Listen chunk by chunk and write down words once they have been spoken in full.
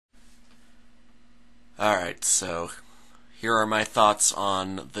Alright, so here are my thoughts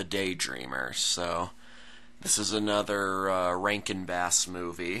on The Daydreamer. So, this is another Rankin Bass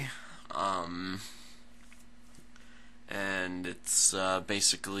movie. Um, and it's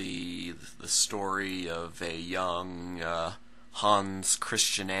basically the story of a young Hans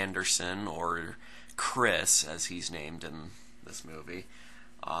Christian Andersen, or Chris, as he's named in this movie.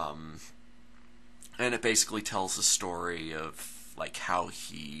 Um, and it basically tells the story of like how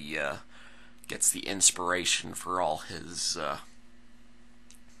he gets the inspiration for all his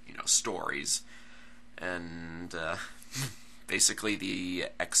stories, and basically the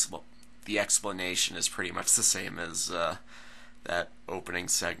explanation is pretty much the same as that opening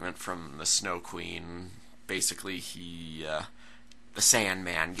segment from the Snow Queen. Basically, the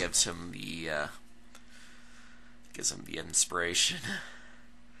Sandman gives him the inspiration.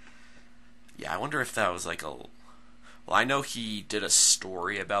 Yeah, I wonder if that was like a. Well, I know he did a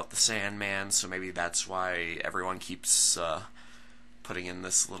story about the Sandman, so maybe that's why everyone keeps putting in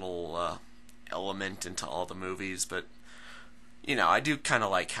this little element into all the movies. But I do kind of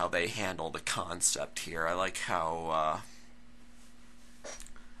like how they handle the concept here. I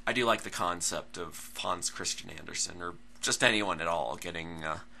do like the concept of Hans Christian Andersen, or just anyone at all, getting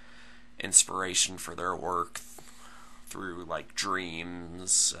inspiration for their work through like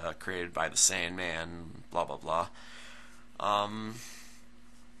dreams created by the Sandman, blah blah blah. Um,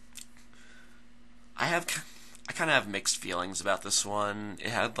 I kind of have mixed feelings about this one.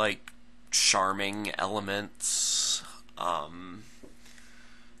 It had like charming elements. Um,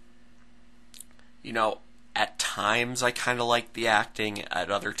 you know, at times I kind of like the acting.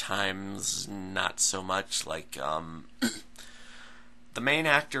 At other times, not so much. Like the main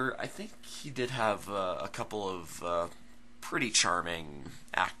actor, I think he did have a couple of pretty charming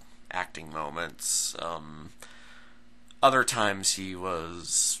acting moments. Other times he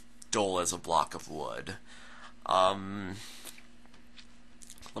was dull as a block of wood. Um,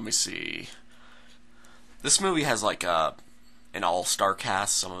 Let me see. This movie has like an all-star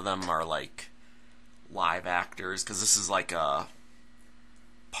cast. Some of them are like live actors, because this is like a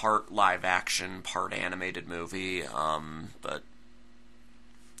part live action, part animated movie. But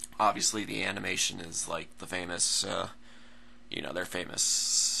obviously the animation is like the famous, their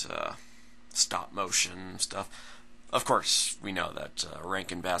famous stop motion stuff. Of course, we know that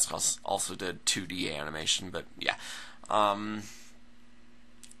Rankin Bass also did 2D animation, but yeah. Um,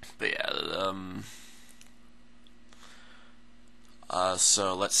 but yeah,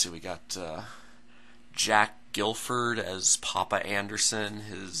 so let's see, we got Jack Gilford as Papa Anderson,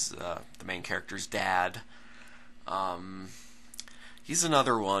 the main character's dad. Um, he's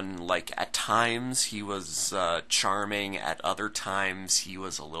another one, like, at times he was charming, at other times he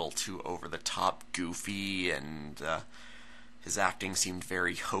was a little too over-the-top goofy, and his acting seemed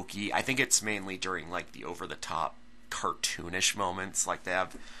very hokey. I think it's mainly during, like, the over-the-top cartoonish moments. Like, they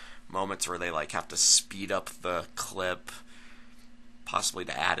have moments where they, like, have to speed up the clip, possibly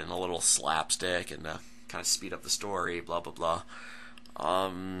to add in a little slapstick and kind of speed up the story, blah, blah, blah.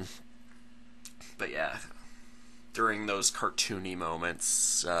 But yeah, during those cartoony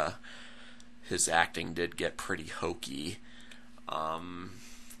moments, his acting did get pretty hokey.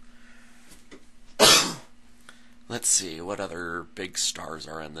 Let's see, what other big stars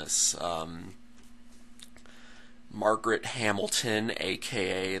are in this? Margaret Hamilton,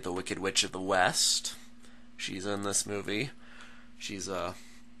 aka the Wicked Witch of the West. She's in this movie. She's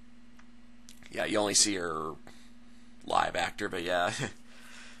yeah, you only see her live actor, but yeah, I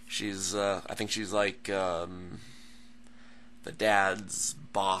think she's like, the dad's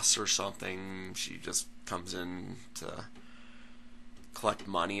boss or something. She just comes in to collect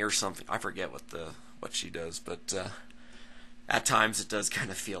money or something. I forget what she does, but at times it does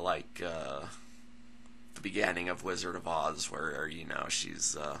kind of feel like the beginning of Wizard of Oz, where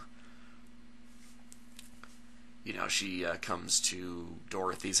she comes to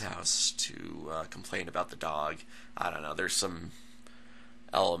Dorothy's house to complain about the dog. I don't know. There's some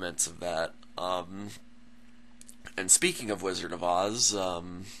elements of that. And speaking of Wizard of Oz,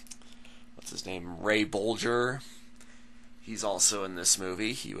 what's his name? Ray Bolger. He's also in this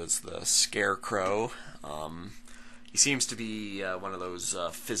movie. He was the Scarecrow. He seems to be one of those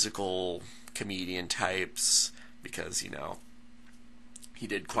physical comedian types, because, he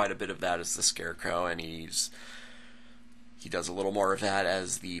did quite a bit of that as the Scarecrow, and he does a little more of that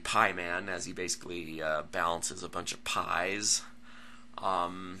as the Pie Man, as he basically balances a bunch of pies.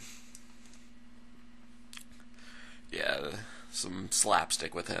 Yeah, some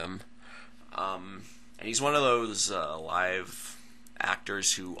slapstick with him. And he's one of those live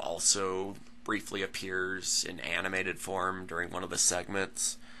actors who also briefly appears in animated form during one of the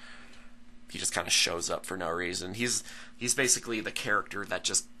segments. he just kind of shows up for no reason. He's basically the character that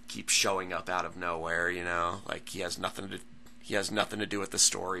just keeps showing up out of nowhere. Like he has nothing to do with the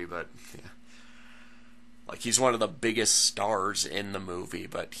story, but yeah. Like he's one of the biggest stars in the movie,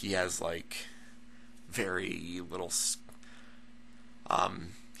 but he has like very little.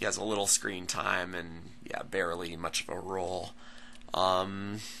 He has a little screen time and yeah, barely much of a role.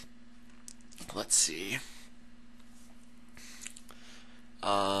 Let's see.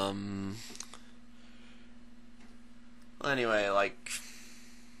 Well, anyway, like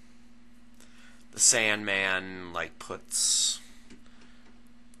the Sandman like puts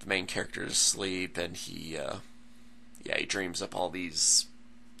the main character to sleep, and he dreams up all these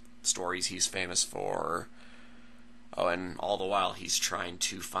stories he's famous for. Oh, and all the while he's trying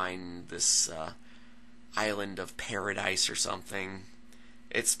to find this island of paradise or something.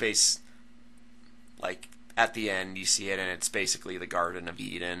 It's like at the end you see it, and it's basically the Garden of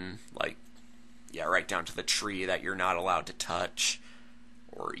Eden, like yeah, right down to the tree that you're not allowed to touch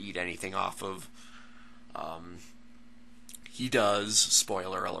or eat anything off of. He does,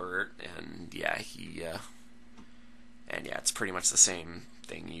 spoiler alert, and yeah, it's pretty much the same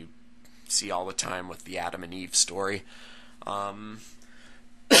thing you see all the time with the Adam and Eve story. But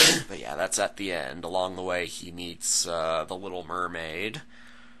yeah, that's at the end. Along the way, he meets the Little Mermaid.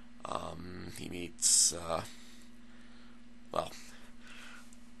 He meets,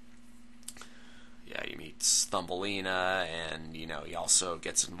 he meets Thumbelina, and, he also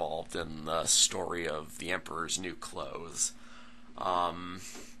gets involved in the story of the Emperor's New Clothes. The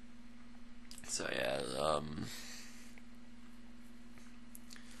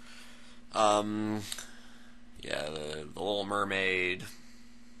Little Mermaid,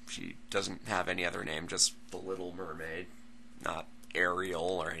 she doesn't have any other name, just the Little Mermaid, not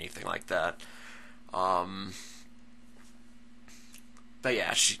Ariel or anything like that. But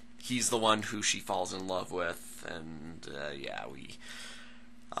yeah, he's the one who she falls in love with, and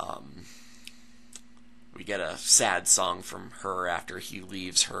we get a sad song from her after he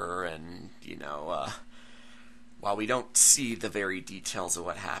leaves her, and while we don't see the very details of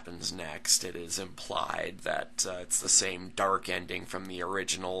what happens next, it is implied that it's the same dark ending from the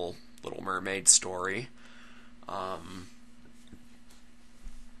original Little Mermaid story. Let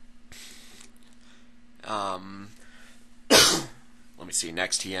me see.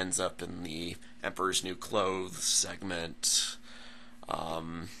 Next, he ends up in the Emperor's New Clothes segment.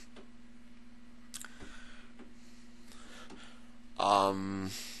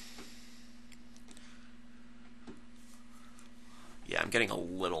 I'm getting a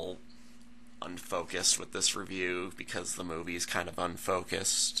little unfocused with this review because the movie is kind of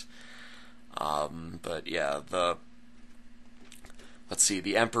unfocused. But yeah, let's see,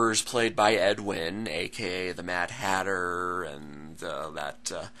 the Emperor's played by Ed Wynn, aka the Mad Hatter, and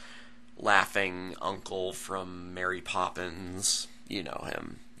that laughing uncle from Mary Poppins. You know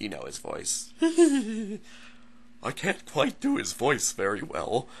him. You know his voice. I can't quite do his voice very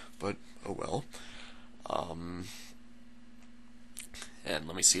well, but oh well. And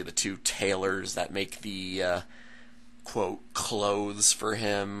let me see, the two tailors that make the quote clothes for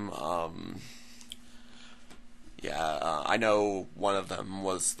him. I know one of them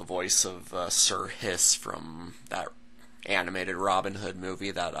was the voice of Sir Hiss from that animated Robin Hood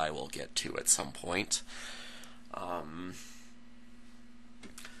movie that I will get to at some point.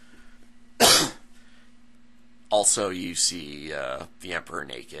 Also, you see the Emperor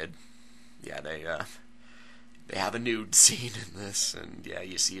naked. Yeah, they have a nude scene in this, and yeah,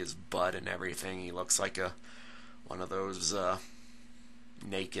 you see his butt and everything. He looks like one of those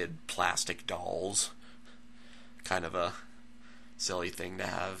naked plastic dolls. Kind of a silly thing to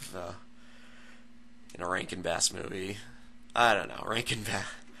have in a Rankin Bass movie. I don't know, Rankin Bass.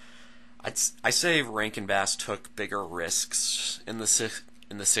 I say Rankin Bass took bigger risks in the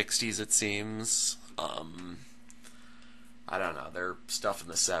 60s. It seems. I don't know. Their stuff in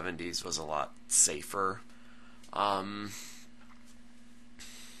the 70s was a lot safer.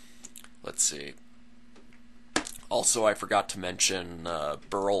 Let's see. Also, I forgot to mention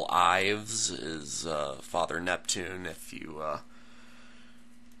Burl Ives is Father Neptune. If you,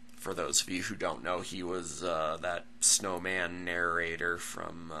 for those of you who don't know, he was that snowman narrator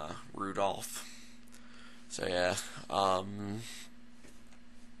from Rudolph. So yeah.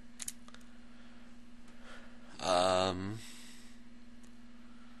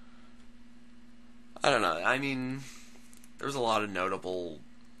 I don't know. I mean, there's a lot of notable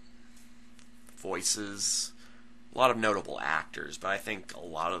voices, a lot of notable actors, but I think a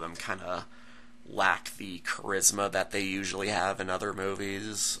lot of them kind of lack the charisma that they usually have in other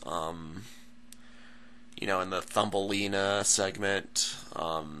movies. In the Thumbelina segment,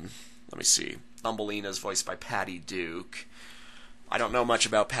 let me see. Thumbelina is voiced by Patty Duke. I don't know much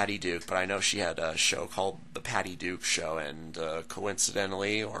about Patty Duke, but I know she had a show called The Patty Duke Show, and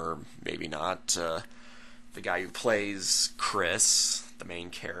coincidentally, or maybe not, the guy who plays Chris, the main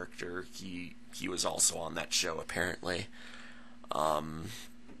character, he was also on that show, apparently.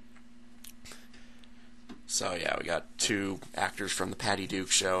 So yeah, we got 2 actors from The Patty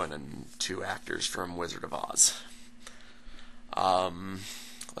Duke Show, and then 2 actors from Wizard of Oz.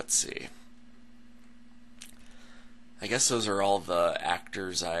 Let's see. I guess those are all the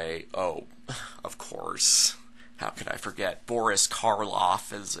actors Oh, of course. How could I forget? Boris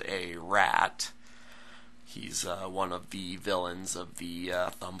Karloff is a rat. He's one of the villains of the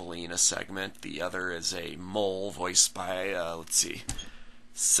Thumbelina segment. The other is a mole voiced by, let's see,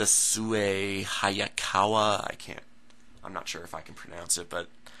 Sasue Hayakawa. I'm not sure if I can pronounce it, but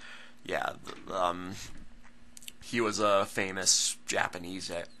yeah, he was a famous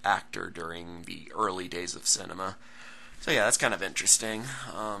Japanese actor during the early days of cinema. So yeah, that's kind of interesting.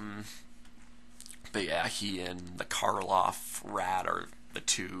 But yeah, he and the Karloff rat are the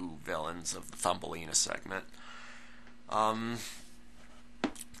 2 villains of the Thumbelina segment.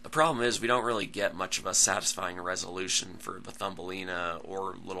 The problem is we don't really get much of a satisfying resolution for the Thumbelina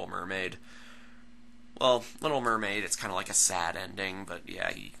or Little Mermaid. Well, Little Mermaid, it's kind of like a sad ending, but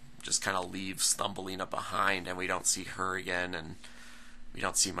yeah, he just kind of leaves Thumbelina behind, and we don't see her again, and we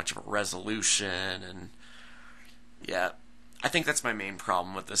don't see much of a resolution, and yeah, I think that's my main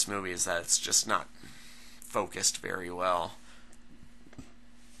problem with this movie, is that it's just not focused very well.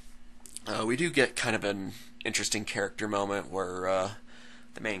 We do get kind of an interesting character moment where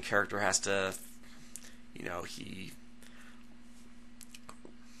the main character has to, he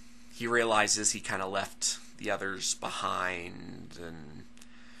realizes he kind of left the others behind,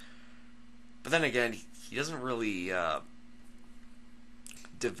 but then again, he doesn't really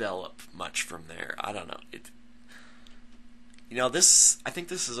develop much from there. I don't know. I think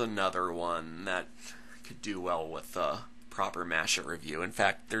this is another one that could do well with a proper Mashit review. In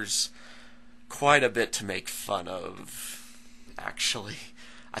fact, there's quite a bit to make fun of, actually.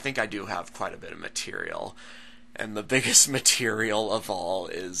 I think I do have quite a bit of material. And the biggest material of all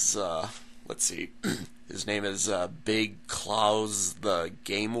is, let's see, his name is Big Klaus the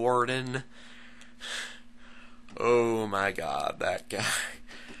Game Warden. Oh my god, that guy.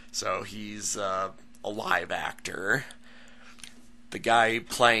 So he's a live actor. The guy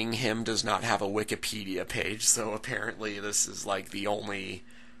playing him does not have a Wikipedia page, so apparently this is like the only,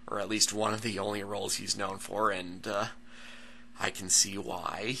 or at least one of the only roles he's known for, and I can see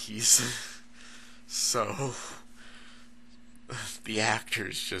why. He's so... The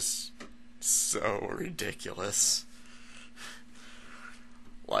actor's just so ridiculous.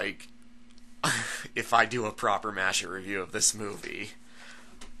 Like, if I do a proper Mashit review of this movie,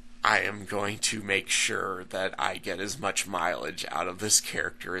 I am going to make sure that I get as much mileage out of this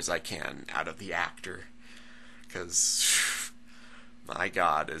character as I can out of the actor. Because, my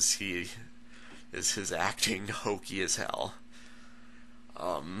god, is his acting hokey as hell.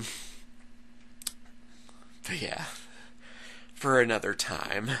 But yeah, for another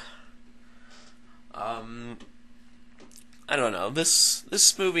time. I don't know,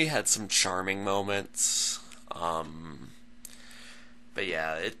 this movie had some charming moments. But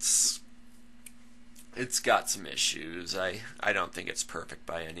yeah, it's got some issues. I don't think it's perfect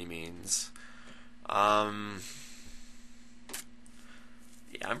by any means. Yeah,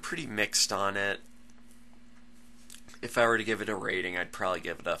 I'm pretty mixed on it. If I were to give it a rating, I'd probably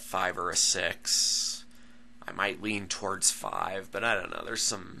give it a 5 or a 6. I might lean towards 5, but I don't know. There's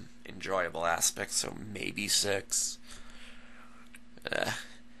some enjoyable aspects, so maybe 6.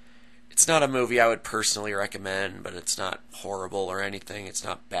 It's not a movie I would personally recommend, but it's not horrible or anything. It's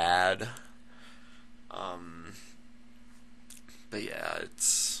not bad. But yeah,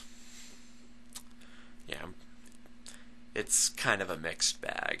 it's kind of a mixed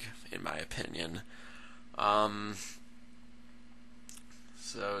bag, in my opinion.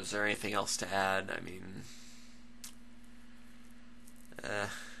 So is there anything else to add? I mean,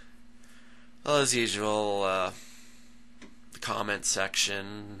 well, as usual, the comment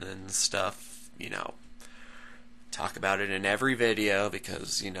section and stuff, talk about it in every video,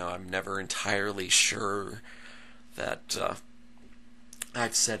 because, I'm never entirely sure that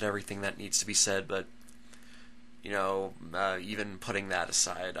I've said everything that needs to be said, but, even putting that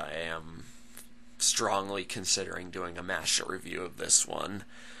aside, I am strongly considering doing a Mashit review of this one.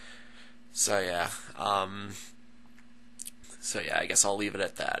 So yeah, I guess I'll leave it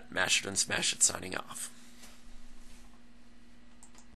at that. Mashit and Smash It signing off.